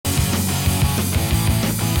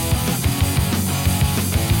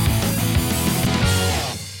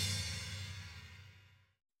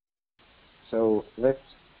So let's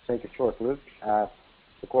take a short look at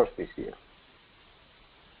the course this year.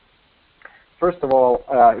 First of all,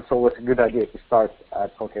 it's always a good idea to start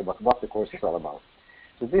talking about what the course is all about.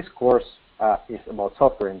 So this course is about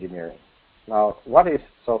software engineering. Now, what is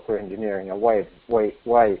software engineering and why is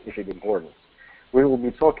it important? We will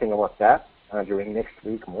be talking about that during next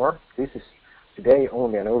week more. This is today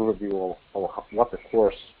only an overview of what the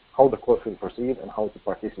course, how the course will proceed and how to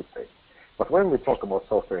participate. But when we talk about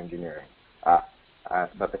software engineering,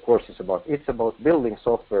 that the course is about, it's about building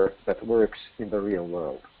software that works in the real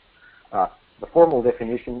world. The formal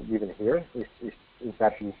definition given here is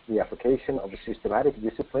that it's the application of a systematic,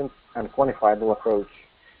 disciplined, and quantifiable approach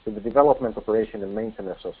to the development, operation, and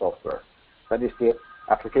maintenance of software. That is the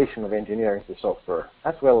application of engineering to software,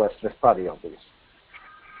 as well as the study of this.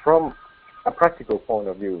 From a practical point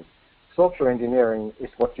of view, software engineering is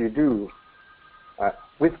what you do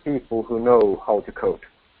with people who know how to code.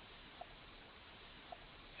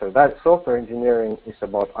 So that software engineering is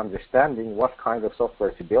about understanding what kind of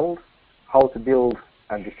software to build, how to build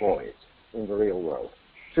and deploy it in the real world.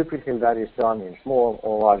 Typically that is done in small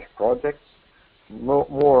or large projects,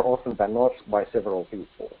 more often than not by several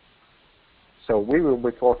people. So we will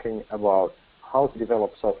be talking about how to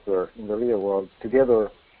develop software in the real world together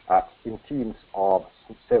in teams of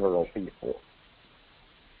several people.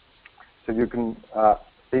 So you can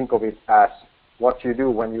think of it as what you do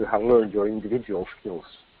when you have learned your individual skills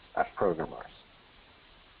as programmers.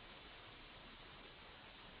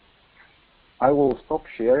 I will stop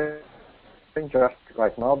sharing just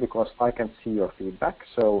right now because I can see your feedback.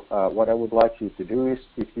 So what I would like you to do is,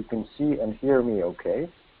 if you can see and hear me okay,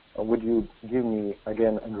 would you give me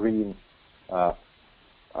again a green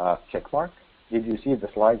check mark? Did you see the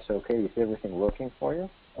slides okay? Is everything working for you?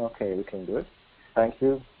 Okay, we can do it. Thank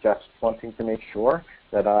you. Just wanting to make sure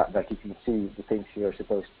that you can see the things you're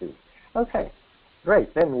supposed to. Okay,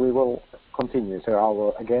 great. Then we will continue. So I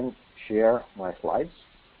will again share my slides.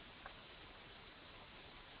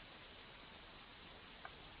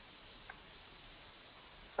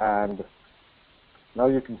 And now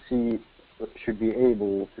you can see, should be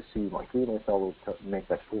able to see my screen, if I will make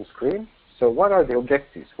that full screen. So what are the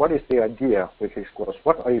objectives? What is the idea with this course?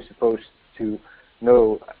 What are you supposed to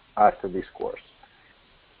know after this course?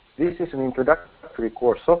 This is an introductory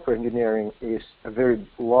course. Software engineering is a very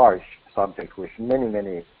large subject with many,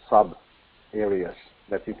 many sub-areas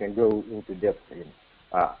that you can go into depth in.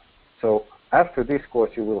 So after this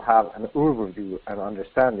course, you will have an overview and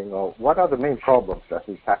understanding of what are the main problems that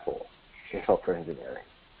we tackle in software engineering.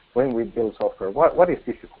 When we build software, what is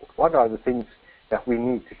difficult? What are the things that we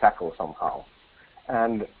need to tackle somehow?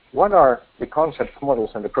 And what are the concepts, models,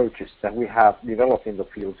 and approaches that we have developed in the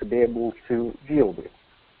field to be able to deal with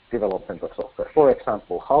development of software? For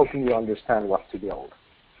example, how can you understand what to build?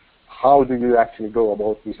 How do you actually go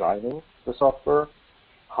about designing the software?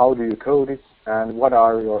 How do you code it? And what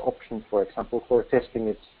are your options, for example, for testing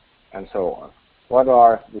it, and so on? What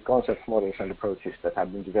are the concepts, models, and approaches that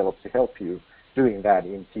have been developed to help you doing that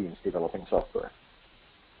in teams developing software?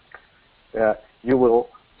 You will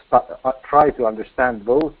try to understand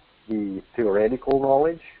both the theoretical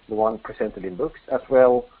knowledge, the one presented in books, as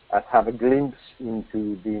well as have a glimpse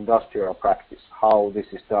into the industrial practice, how this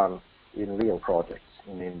is done in real projects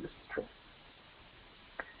in the industry.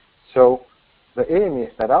 So the aim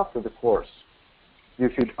is that after the course, you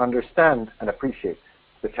should understand and appreciate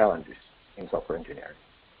the challenges in software engineering.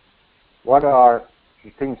 What are the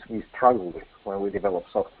things we struggle with when we develop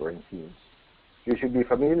software in teams? You should be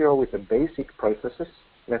familiar with the basic processes,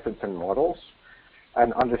 methods, and models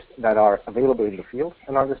and that are available in the field,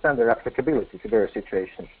 and understand their applicability to various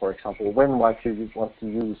situations. For example, when might you want to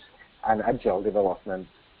use an agile development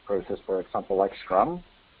process, for example, like Scrum,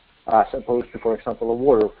 as opposed to, for example, a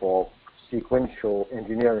waterfall sequential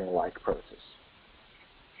engineering-like process?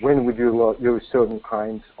 When would you use certain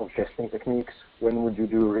kinds of testing techniques? When would you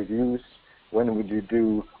do reviews? When would you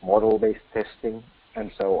do model-based testing? And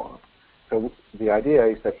so on. So the idea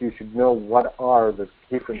is that you should know what are the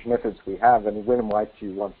different methods we have and when might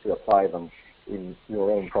you want to apply them in your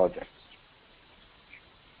own projects.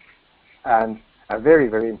 And a very,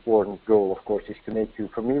 very important goal, of course, is to make you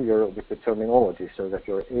familiar with the terminology so that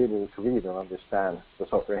you're able to read and understand the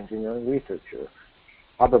software engineering literature.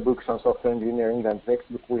 Other books on software engineering than the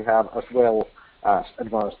textbook we have, as well as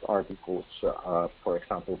advanced articles, for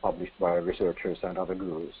example, published by researchers and other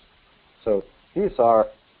gurus. So these are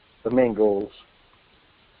the main goals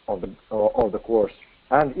of the course.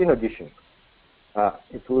 And in addition,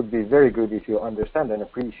 it would be very good if you understand and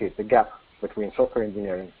appreciate the gap between software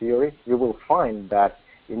engineering theory. You will find that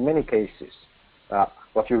in many cases,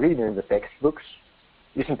 what you read in the textbooks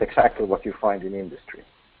isn't exactly what you find in industry.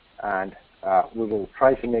 And we will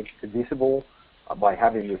try to make it visible by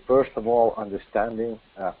having you first of all understanding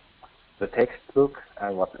the textbook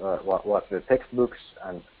and what the textbooks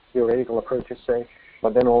and theoretical approaches say,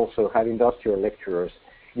 but then also have industrial lecturers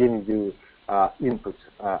giving you inputs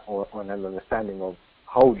on an understanding of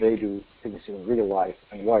how they do things in real life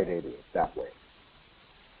and why they do it that way.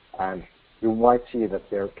 And you might see that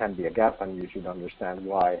there can be a gap, and you should understand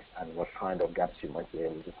why and what kind of gaps you might be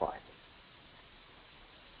able to find.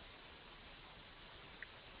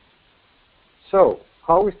 So,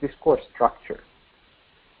 how is this course structured?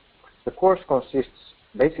 The course consists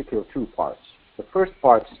basically of two parts. The first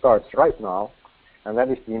part starts right now, and that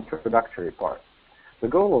is the introductory part. The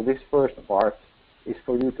goal of this first part is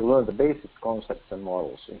for you to learn the basic concepts and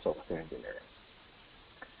models in software engineering.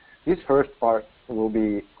 This first part will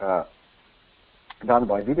be done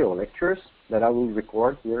by video lectures that I will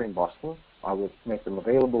record here in Boston. I will make them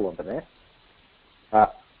available on the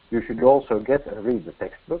net. You should also get and read the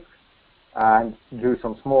textbook and do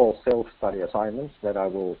some small self-study assignments that I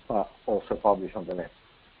will also publish on the net.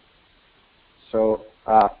 So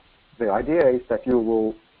the idea is that you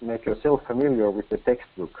will make yourself familiar with the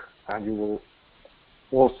textbook, and you will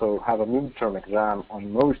also have a midterm exam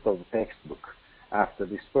on most of the textbook after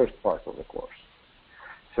this first part of the course.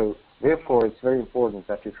 So therefore, it's very important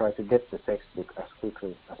that you try to get the textbook as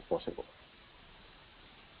quickly as possible.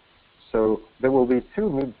 So there will be two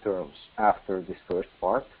midterms after this first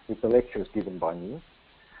part with the lectures given by me.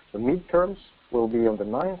 The midterms will be on the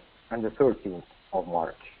 9th and the 13th of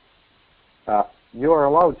March. You are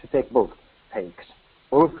allowed to take both takes.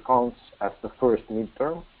 Both counts as the first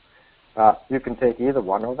midterm. You can take either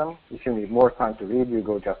one of them. If you need more time to read, you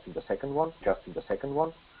go just to the second one,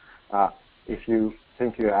 If you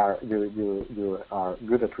think you are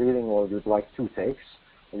good at reading or you'd like two takes,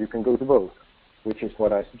 you can go to both, which is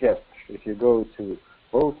what I suggest. If you go to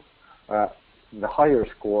both, the higher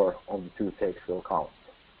score of the two takes will count.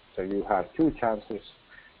 So you have two chances,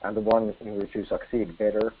 and the one in which you succeed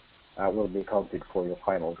better will be counted for your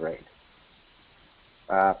final grade.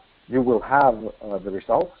 You will have the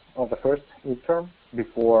results of the first midterm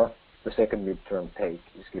before the second midterm take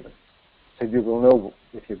is given. So you will know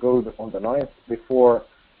if you go on the 9th before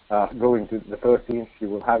going to the 13th, you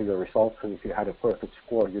will have your results. So if you had a perfect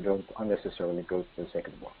score, you don't unnecessarily go to the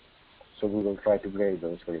second one. So we will try to grade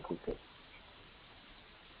those very quickly.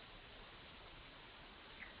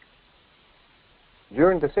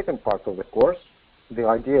 During the second part of the course, the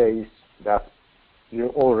idea is that you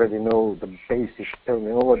already know the basic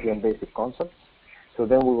terminology and basic concepts. So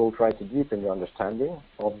then we will try to deepen your understanding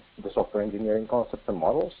of the software engineering concepts and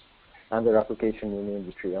models and their application in the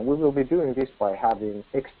industry. And we will be doing this by having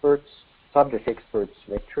experts, subject experts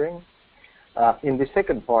lecturing. In the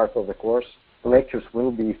second part of the course, the lectures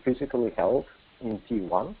will be physically held in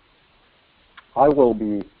T1. I will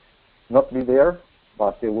not be there,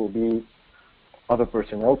 but there will be other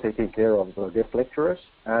personnel taking care of the guest lecturers,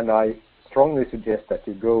 and I strongly suggest that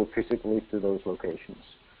you go physically to those locations.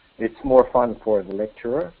 It's more fun for the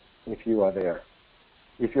lecturer if you are there.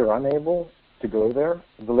 If you're unable to go there,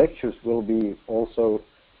 the lectures will be also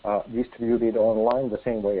distributed online the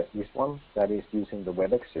same way as this one, that is using the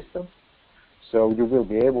WebEx system. So you will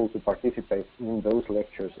be able to participate in those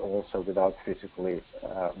lectures also without physically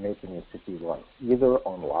making it to T1, either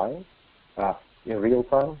online, in real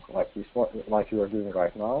time, like this one, like you are doing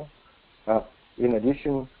right now. In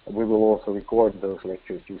addition, we will also record those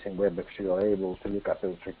lectures using WebEx, so you are able to look at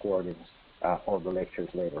those recordings of the lectures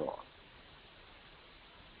later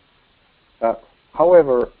on.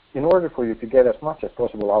 However, in order for you to get as much as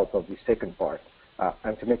possible out of the second part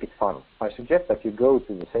and to make it fun, I suggest that you go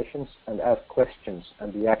to the sessions and ask questions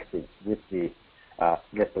and be active with the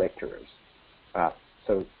guest lecturers.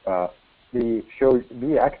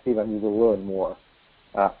 Be active and you will learn more.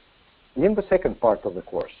 In the second part of the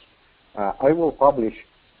course, I will publish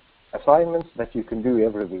assignments that you can do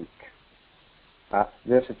every week.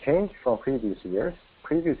 There's a change from previous years.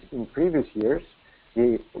 In previous years,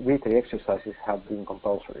 the weekly exercises have been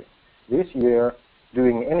compulsory. This year,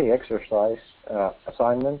 doing any exercise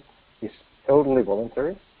assignment is totally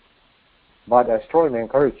voluntary, but I strongly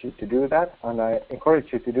encourage you to do that, and I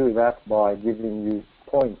encourage you to do that by giving you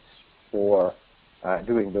points for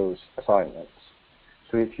doing those assignments.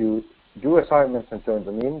 So if you do assignments and turn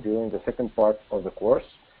them in during the second part of the course,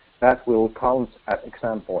 that will count as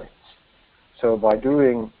exam points. So by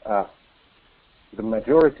doing the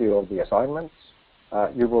majority of the assignments,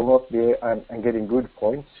 you will not be, and getting good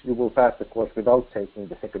points, you will pass the course without taking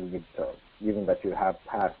the second midterm, given that you have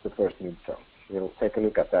passed the first midterm. We'll take a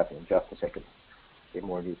look at that in just a second in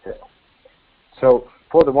more detail. So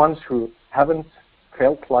for the ones who haven't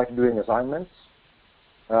felt like doing assignments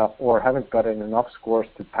or haven't gotten enough scores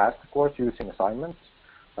to pass the course using assignments,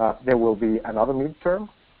 there will be another midterm,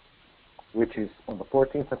 which is on the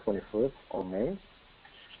 14th and 21st of May.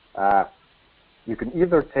 You can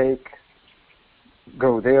either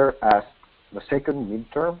go there as the second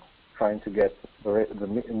midterm, trying to get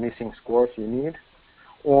the missing scores you need,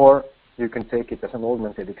 or you can take it as an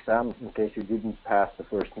augmented exam in case you didn't pass the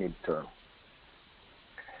first midterm.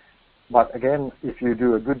 But again, if you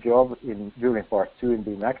do a good job during part 2 in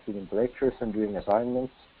being active in the lectures and doing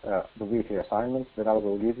assignments, the weekly assignments that I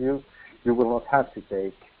will give you, you will not have to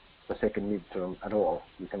take the second midterm at all.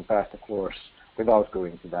 You can pass the course without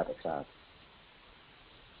going to that exam.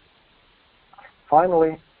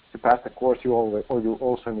 Finally, to pass the course, you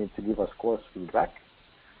also need to give us course feedback.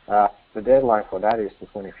 The deadline for that is the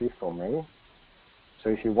 25th of May. So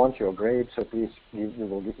if you want your grade, so please you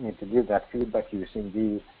will need to give that feedback using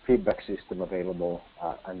the feedback system available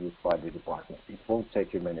and used by the department. It won't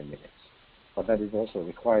take you many minutes, but that is also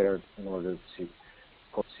required in order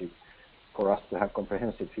for us to have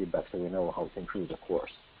comprehensive feedback so we know how to improve the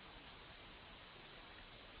course.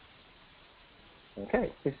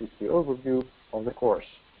 Okay, this is the overview of the course.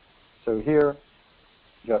 So here,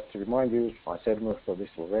 just to remind you, I said most of this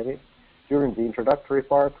already. During the introductory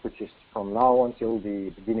part, which is from now until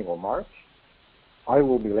the beginning of March, I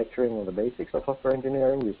will be lecturing on the basics of software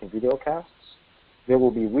engineering using videocasts. There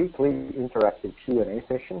will be weekly interactive Q&A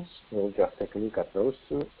sessions. We'll just take a look at those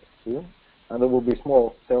soon. And there will be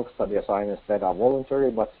small self-study assignments that are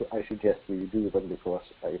voluntary, but I suggest you do them because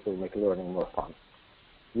it will make learning more fun.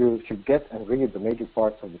 You should get and read the major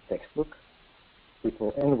parts of the textbook. It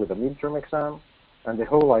will end with a midterm exam, and the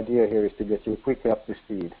whole idea here is to get you quickly up to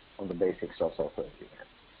speed on the basics of software engineering.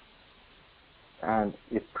 And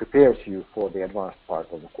it prepares you for the advanced part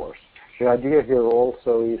of the course. The idea here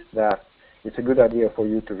also is that it's a good idea for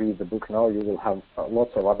you to read the book now. You will have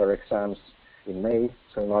lots of other exams in May,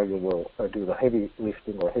 so now you will do the heavy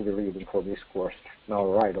lifting or heavy reading for this course now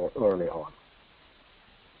right or early on.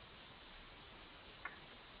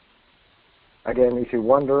 Again, if you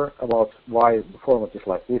wonder about why the format is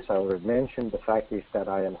like this, I already mentioned the fact is that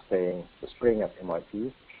I am staying the spring at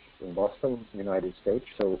MIT in Boston, United States,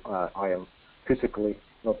 so I am physically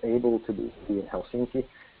not able to be in Helsinki.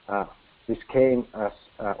 This came as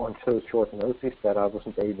on so short notice that I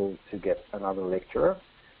wasn't able to get another lecturer.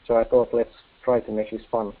 So I thought, let's try to make this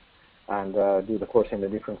fun and do the course in a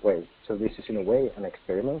different way. So this is in a way an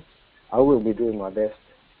experiment. I will be doing my best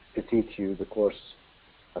to teach you the course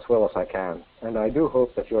as well as I can. And I do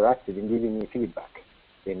hope that you're active in giving me feedback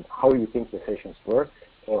in how you think the sessions work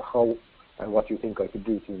or how and what you think I could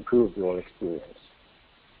do to improve your experience.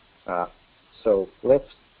 So let's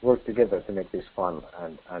work together to make this fun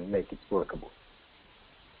and make it workable.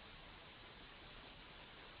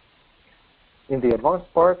 In the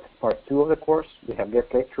advanced part 2 of the course, we have guest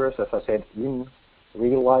lecturers, as I said, in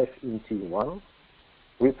real life in T1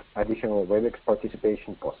 with additional WebEx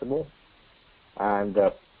participation possible. And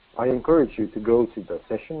I encourage you to go to the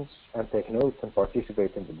sessions and take notes and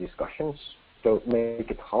participate in the discussions. Don't make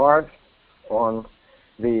it hard on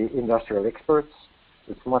the industrial experts.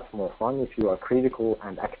 It's much more fun if you are critical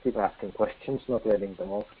and active, asking questions, not letting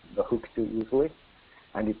them off the hook too easily.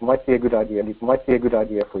 And it might be a good idea,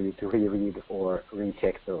 for you to reread or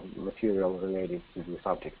recheck the material related to the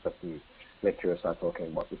subjects that the lecturers are talking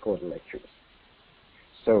about before the lectures.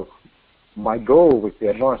 So my goal with the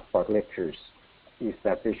advanced part lectures is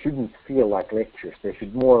that they shouldn't feel like lectures. They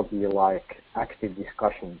should more be like active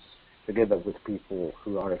discussions together with people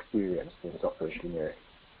who are experienced in software engineering.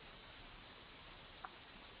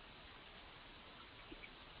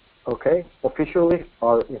 Okay, officially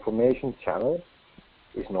our information channel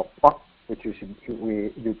is Noppa, which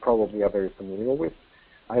you probably are very familiar with.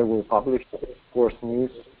 I will publish course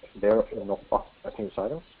news there in Noppa as news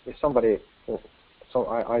items. If somebody, so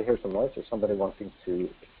I hear some noise. Is somebody wanting to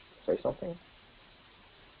say something?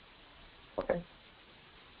 Okay.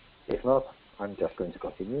 If not, I'm just going to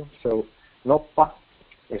continue. So Noppa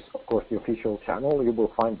is, of course, the official channel. You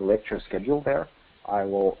will find the lecture schedule there. I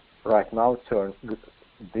will right now turn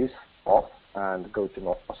this off and go to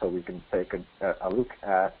Noppa so we can take a look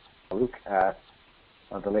at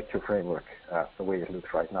the lecture framework the way it looks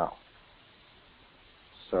right now.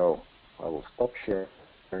 So I will stop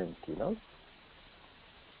sharing Keynote.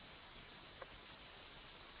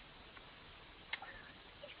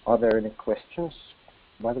 Are there any questions,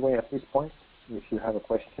 by the way, at this point? If you have a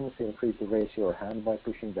question, feel free to raise your hand by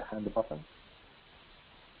pushing the hand button.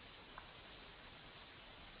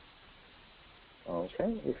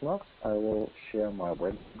 Okay, if not, I will share my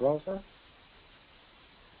web browser.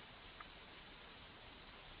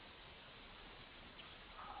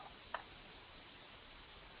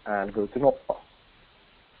 and go to Noppa.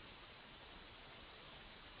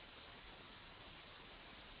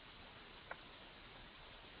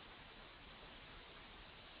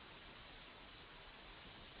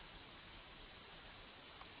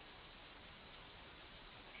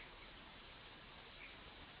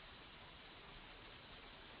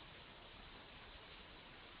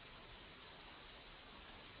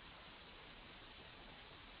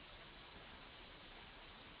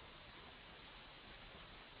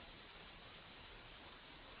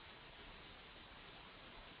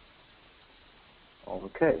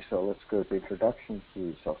 Okay, so let's go to Introduction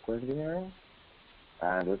to Software Engineering,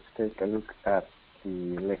 and let's take a look at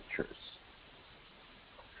the lectures.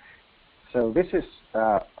 So this is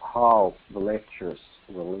how the lectures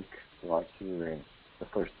will look like here in the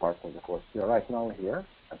first part of the course. We are right now here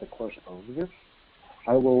at the course overview.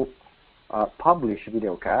 I will publish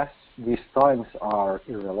videocasts. These times are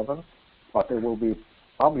irrelevant, but there will be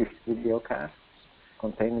published videocasts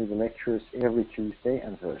containing the lectures every Tuesday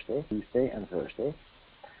and Thursday.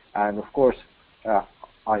 And of course,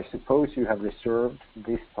 I suppose you have reserved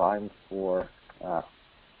this time for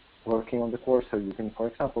working on the course, so you can, for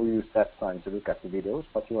example, use that time to look at the videos,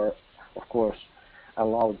 but you are, of course,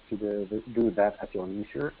 allowed to do that at your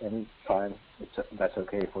leisure any time. That's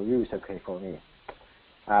okay for you, it's okay for me.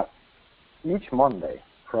 Each Monday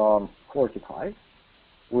from 4 to 5,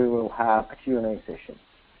 we will have a Q&A session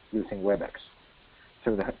using WebEx.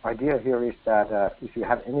 So the idea here is that if you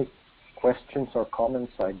have any questions or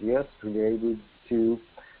comments, ideas related to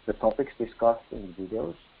the topics discussed in the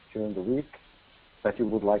videos during the week that you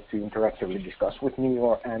would like to interactively discuss with me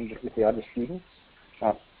and with the other students,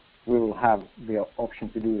 we will have the option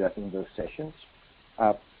to do that in those sessions.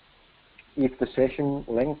 If the session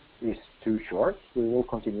length is too short, we will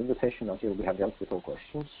continue the session until we have dealt with all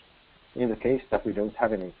questions. In the case that we don't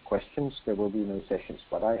have any questions, there will be no sessions,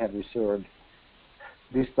 but I have reserved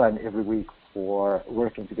this time every week for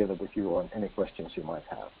working together with you on any questions you might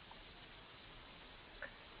have.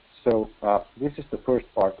 So this is the first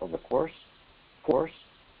part of the course.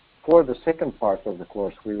 For the second part of the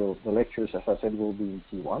course, the lectures, as I said, will be in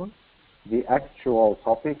T1. The actual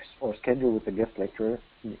topics or schedule with the guest lecturers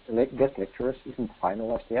isn't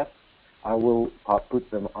finalized yet. I will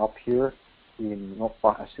put them up here in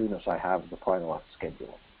Noppa as soon as I have the finalized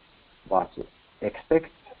schedule. But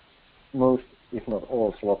expect most, if not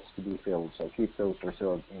all, slots to be filled, so keep those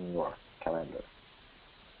reserved in your calendar.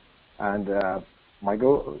 And my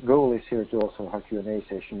goal is here to also have Q&A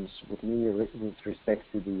sessions with me with respect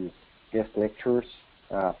to the guest lectures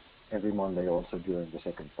every Monday also during the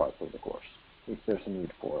second part of the course. If there's a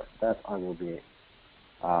need for that, I will be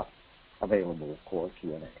available for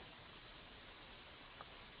Q&A.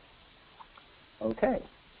 Okay,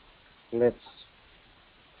 let's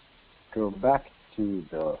go back to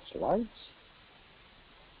the slides.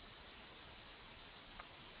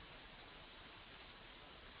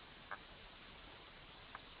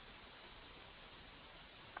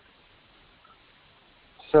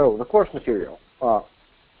 So the course material.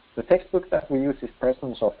 The textbook that we use is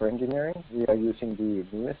Preston Software Engineering. We are using the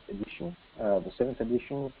newest edition, the 7th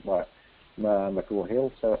edition by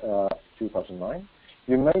McGraw-Hill 2009.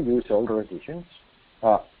 You may use older editions.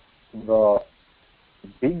 The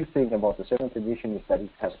big thing about the 7th edition is that it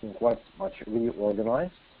has been quite much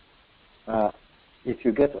reorganized. If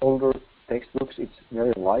you get older textbooks, it's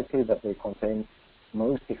very likely that they contain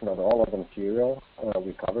most, if not all, of the material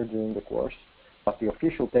we covered during the course. But the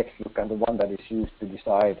official textbook and the one that is used to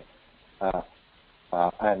decide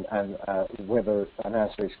whether an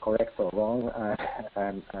answer is correct or wrong,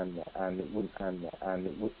 and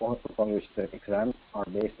upon which the exams are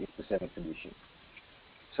based, is the 7th edition.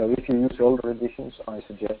 So if you use older editions, I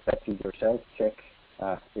suggest that you yourself check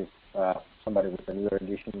if somebody with a newer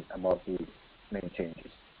edition about the main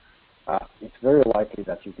changes. It's very likely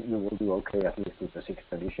that you will do okay at least with the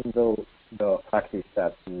 6th edition, though the fact is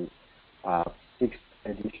that the 6th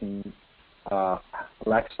edition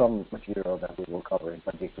lacks some material that we will cover, in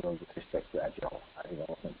particular with respect to agile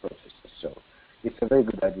development processes. So it's a very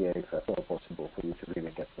good idea, if at all possible, for you to really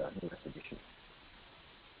get the newest edition.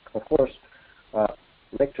 Of course,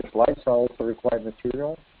 lecture slides are also required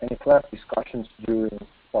material. Any class discussions during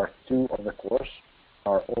part 2 of the course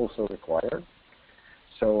are also required.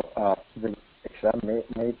 So the exam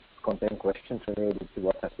may contain questions related to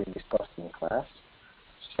what has been discussed in class.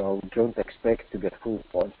 So don't expect to get full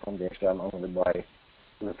points from the exam only by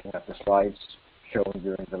looking at the slides shown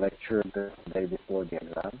during the lecture the day before the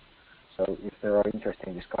exam. So if there are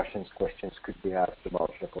interesting discussions, questions could be asked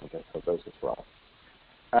about the content of those as well.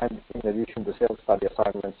 And in addition, the self-study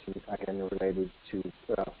assignments, again, related to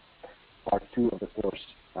part 2 of the course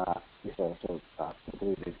is also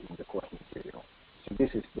included in the course material. So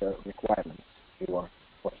this is the requirements for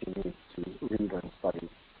what you need to read and study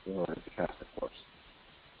in order to pass the course.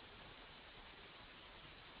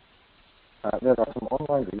 There are some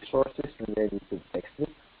online resources related to the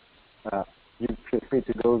textbook. You feel free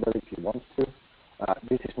to go there if you want to.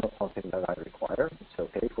 This is not something that I require. It's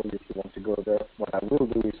okay for you if you want to go there. What I will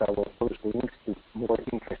do is I will post links to more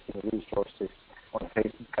interesting resources on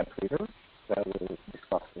Facebook and Twitter that I will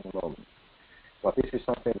discuss in a moment. But this is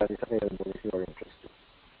something that is available if you are interested.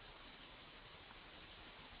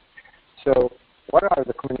 So what are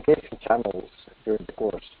the communication channels during the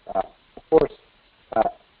course? Of course,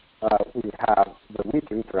 we have the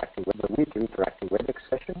weekly interactive WebEx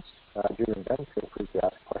sessions. During them, feel free to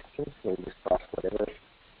ask questions. We'll discuss whatever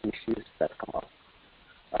issues that come up.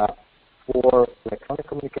 For electronic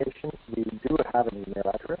communication, we do have an email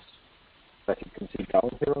address that you can see down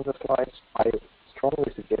here on the slides. I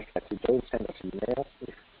strongly suggest that you don't send us email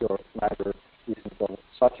if your matter isn't of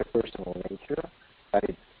such a personal nature that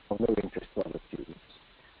it's of no interest to other students.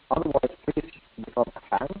 Otherwise, please become a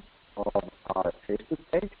fan of our Facebook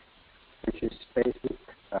page, which is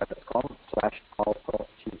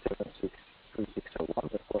facebook.com/alpha-G763601,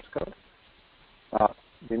 the course code.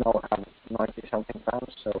 We now have 90-something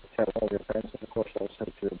fans, so tell all your friends in the course also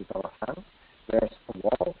to become a fan. There's a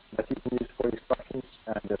wall that you can use for discussions,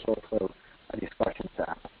 and there's also a discussion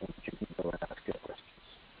tab in which you can go and ask your questions.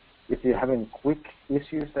 If you have any quick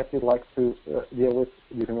issues that you'd like to deal with,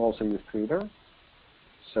 you can also use Twitter.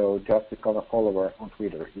 So just become a follower on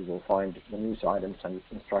Twitter. You will find the news items and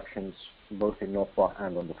instructions both in Noppa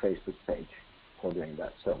and on the Facebook page for doing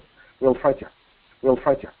that. So we'll try to.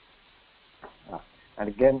 And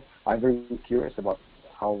again, I'm very curious about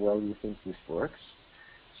how well you think this works.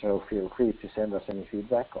 So feel free to send us any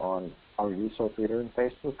feedback on our use of Twitter and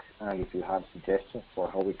Facebook. And if you have suggestions for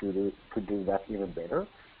how we could do that even better,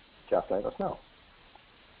 just let us know.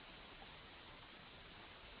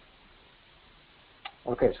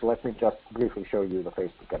 Okay, so let me just briefly show you the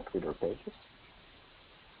Facebook and Twitter pages.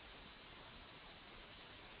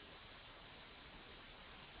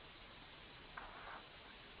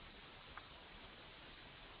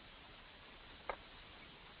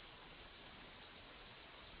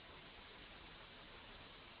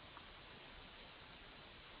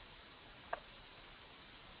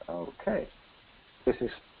 Okay, this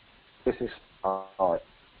is our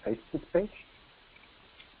Facebook page.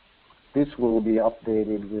 This will be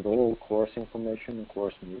updated with all course information and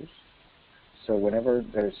course news. So whenever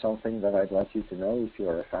there is something that I'd like you to know, if you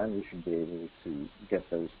are a fan, you should be able to get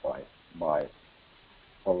those by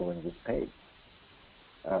following this page.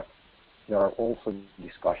 There are also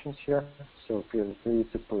discussions here, so feel free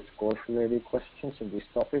to post course-related questions in this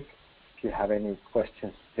topic. If you have any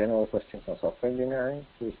questions, general questions on software engineering,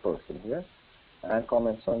 please post them here. And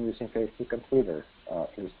comments on using Facebook and Twitter,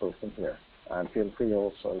 please post them here. And feel free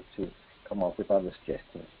also to come up with other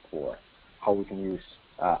suggestions for how we can use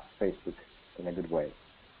Facebook in a good way.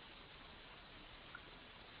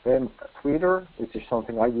 Then Twitter, which is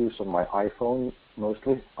something I use on my iPhone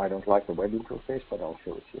mostly. I don't like the web interface, but I'll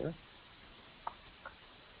show it here.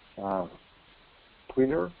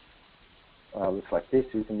 Twitter looks like this.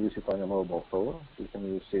 You can use it on a mobile phone. You can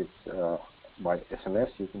use it by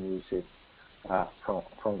SMS. You can use it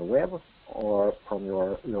from the web or from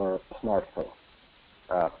your smartphone.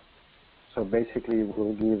 So basically,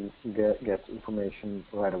 we'll get information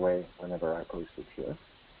right away whenever I post it here.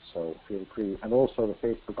 So feel free. And also the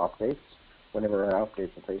Facebook updates. Whenever I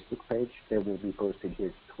update the Facebook page, they will be posted here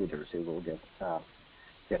to Twitter. So you will get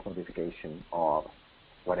notification of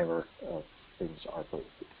whatever things are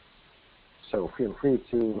posted. So feel free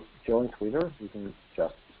to join Twitter. You can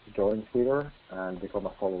just join Twitter and become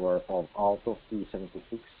a follower of Alpha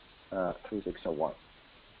G763601.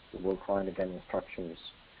 You will find again instructions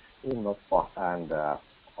in Noppa and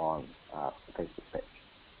on the Facebook page.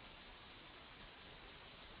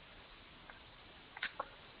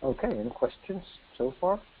 Okay, any questions so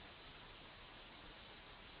far?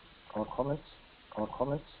 Or comments?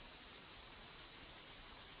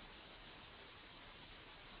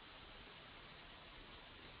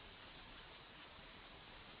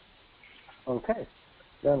 Okay,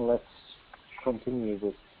 then let's continue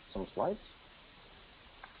with some slides.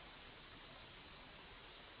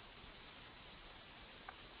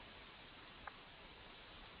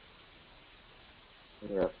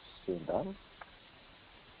 We are soon done.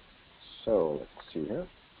 So let's see here.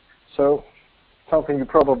 So something you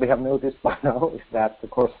probably have noticed by now is that the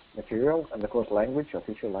course material and the course language,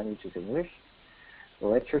 official language, is English. The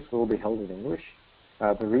lectures will be held in English.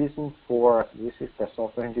 The reason for this is that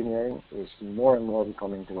software engineering is more and more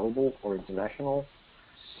becoming global or international.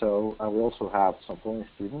 So we also have some foreign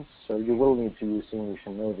students. So you will need to use English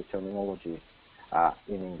and know the terminology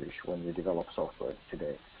in English when you develop software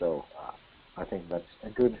today. So I think that's a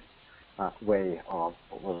good way of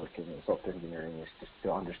working in software engineering, is just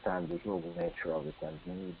to understand the global nature of it and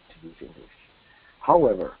you need to use English.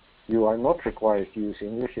 However, you are not required to use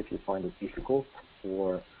English if you find it difficult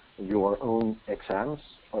for your own exams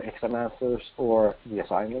or exam answers or the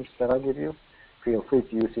assignments that I give you. Feel free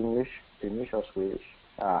to use English, Finnish or Swedish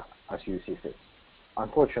as you see fit.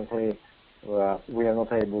 Unfortunately, we are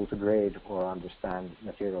not able to grade or understand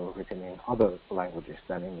material written in other languages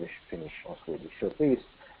than English, Finnish or Swedish. So please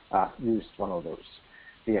use one of those.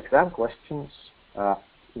 The exam questions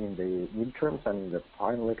in the midterms and in the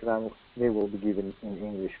final exam, they will be given in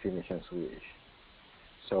English, Finnish and Swedish.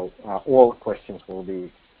 So all questions will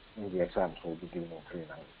be in the exams will be given in 3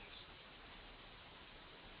 languages.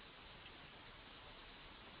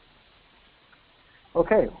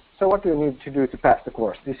 Okay, so what do you need to do to pass the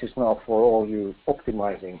course? This is now for all you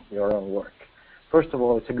optimizing your own work. First of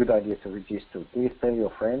all, it's a good idea to register. Please tell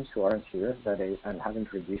your friends who aren't here that and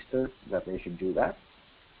haven't registered that they should do that.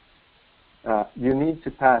 You need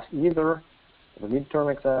to pass either the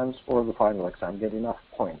midterm exams or the final exam, get enough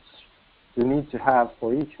points. You need to have,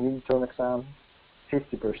 for each midterm exam,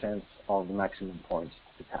 50% of the maximum points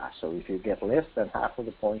to pass. So if you get less than half of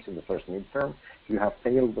the points in the first midterm, you have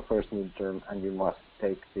failed the first midterm and you must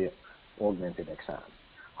take the augmented exam.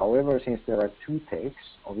 However, since there are 2 takes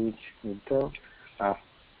of each midterm,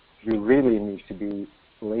 you really need to be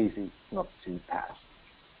lazy not to pass.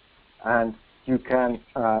 And you can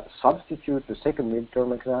substitute the second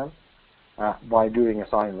midterm exam by doing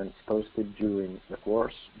assignments posted during the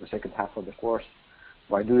course, the second half of the course.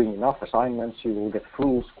 By doing enough assignments, you will get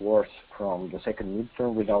full scores from the second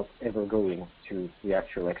midterm without ever going to the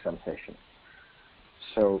actual exam session.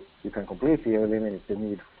 So you can completely eliminate the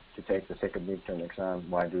need to take the second midterm exam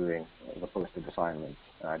by doing the posted assignments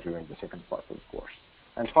during the second part of the course.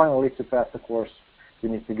 And finally, to pass the course, you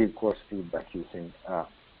need to give course feedback using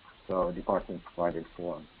the department-provided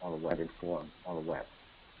form on the web.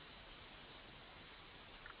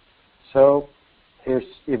 So here's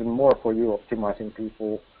even more for you optimizing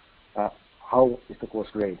people. How is the course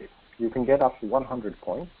graded? You can get up to 100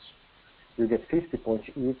 points. You get 50 points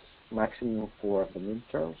each, maximum for the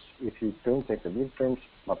midterms. If you don't take the midterms,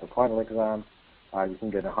 but the final exam, you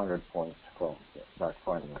can get 100 points from that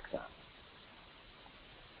final exam.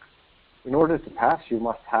 In order to pass, you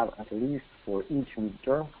must have at least for each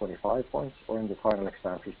midterm 25 points, or in the final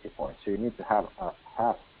exam 50 points. So you need to have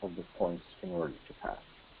half of the points in order to pass.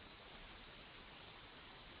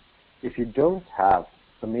 If you don't have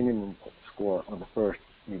the minimum score on the first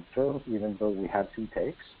midterm, even though we had 2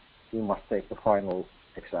 takes, you must take the final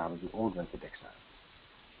exam, the augmented exam.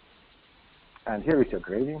 And here is your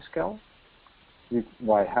grading scale.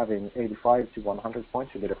 By having 85 to 100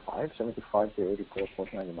 points, you get a 5, 75 to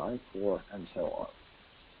 84.99, 4, and so on.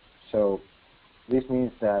 So this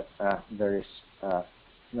means that there is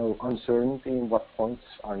no uncertainty in what points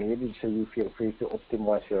are needed, so you feel free to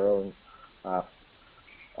optimize your own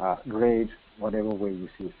grade whatever way you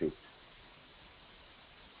see fit.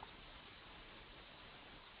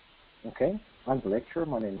 Okay, I'm the lecturer.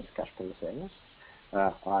 My name is Kasper Lesenius.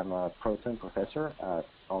 I'm a Proton professor at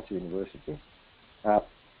Aalto University.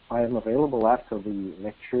 I am available after the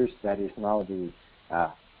lectures, that is now the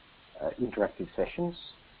interactive sessions.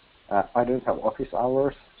 I don't have office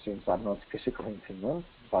hours since I'm not physically in Finland,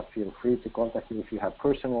 but feel free to contact me if you have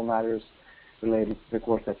personal matters related to the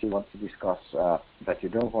course that you want to discuss that you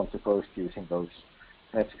don't want to post using those.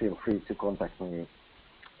 Let's feel free to contact me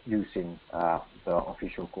using the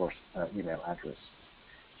official course email address.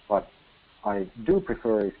 But I do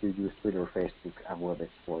prefer if you use Twitter, Facebook, and WebEx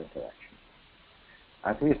for interaction.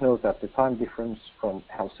 And please note that the time difference from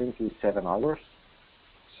Helsinki is 7 hours.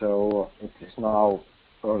 So it is now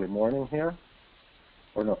early morning here,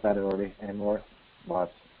 or not that early anymore,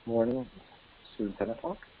 but morning, soon 10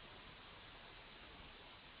 o'clock.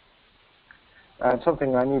 And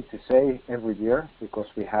something I need to say every year, because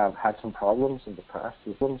we have had some problems in the past,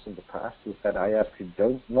 is that I ask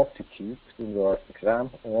you not to cheat in your exam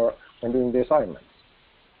or when doing the assignments.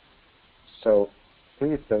 So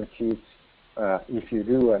please don't cheat. If you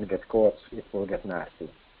do and get caught, it will get nasty.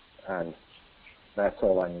 And that's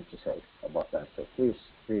all I need to say about that. So please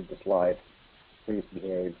read the slide, please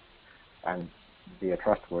behave, and be a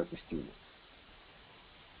trustworthy student.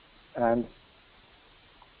 And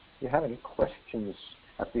do you have any questions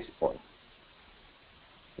at this point?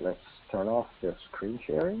 Let's turn off the screen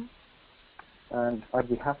sharing. and I'd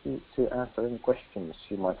be happy to answer any questions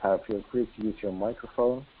you might have. Feel free to use your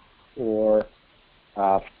microphone or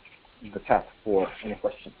the chat for any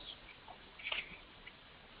questions.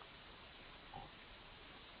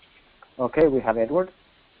 Okay, we have Edward.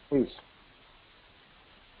 Please.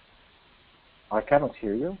 I cannot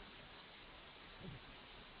hear you.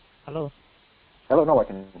 Hello. Hello, no, I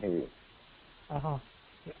can hear you.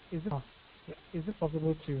 Is it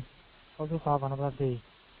possible to also have another day,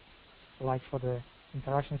 like for the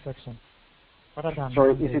interaction section, rather than?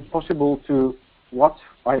 Sorry, is it possible to what?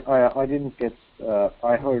 I didn't get.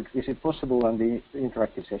 I heard. Is it possible on the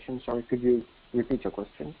interactive session? Sorry, could you repeat your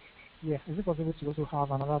question? Yes. Is it possible to also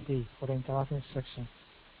have another day for the interaction section,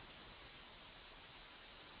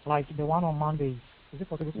 like the one on Mondays? Is it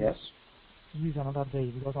possible to use another day,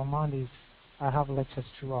 because on Mondays I have lectures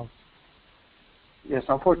throughout? Yes,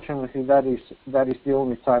 unfortunately, that is the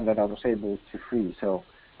only time that I was able to free. So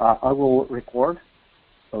I will record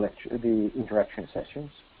the interaction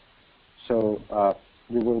sessions. So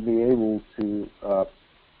you will be able to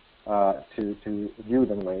view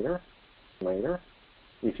them later,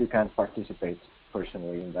 if you can participate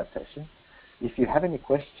personally in that session. If you have any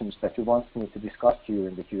questions that you want me to discuss to you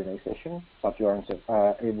in the Q&A session, but you aren't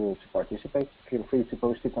able to participate, feel free to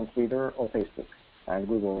post it on Twitter or Facebook, and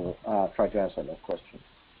we will try to answer that question.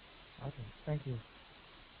 Okay, thank you.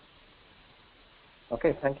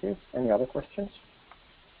 Okay, thank you. Any other questions?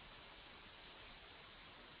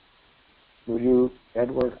 Would you,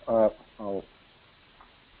 Edward,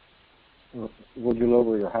 would you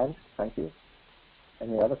lower your hand? Thank you.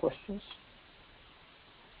 Any other questions?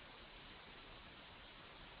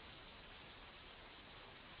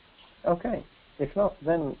 Okay. If not,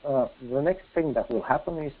 then the next thing that will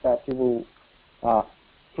happen is that you will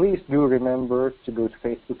please do remember to go to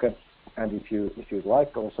Facebook and if you'd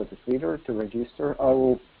like, also to Twitter to register. I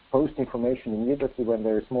will post information immediately when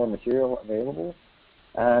there is more material available.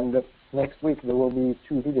 And next week there will be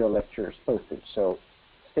 2 video lectures posted, so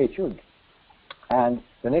stay tuned. And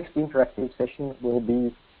the next interactive session will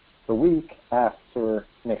be the week after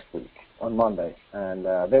next week, on Monday, and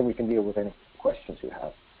then we can deal with any questions you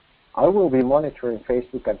have. I will be monitoring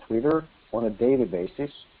Facebook and Twitter on a daily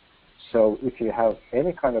basis, so if you have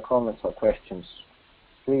any kind of comments or questions,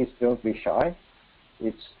 please don't be shy.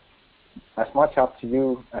 It's as much up to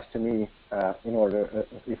you as to me in order,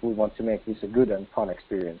 if we want to make this a good and fun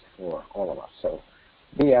experience for all of us. So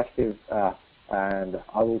be active, and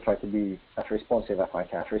I will try to be as responsive as I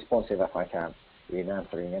can in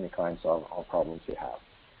answering any kinds of problems you have.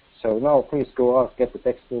 So now please go out, get the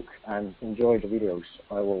textbook, and enjoy the videos.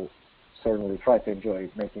 I will certainly try to enjoy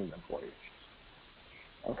making them for you.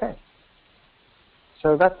 Okay.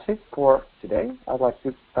 So that's it for today. I'd like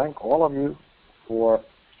to thank all of you for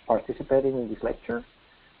participating in this lecture.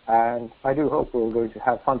 And I do hope we're going to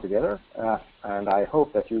have fun together. And I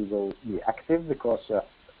hope that you will be active, because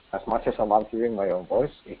as much as I love hearing my own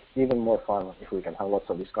voice, it's even more fun if we can have lots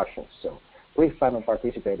of discussions. So please plan on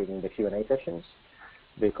participating in the Q&A sessions,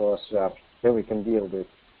 because then we can deal with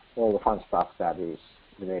all the fun stuff that is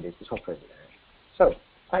related to software engineering. So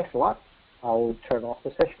thanks a lot. I'll turn off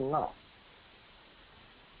the session now.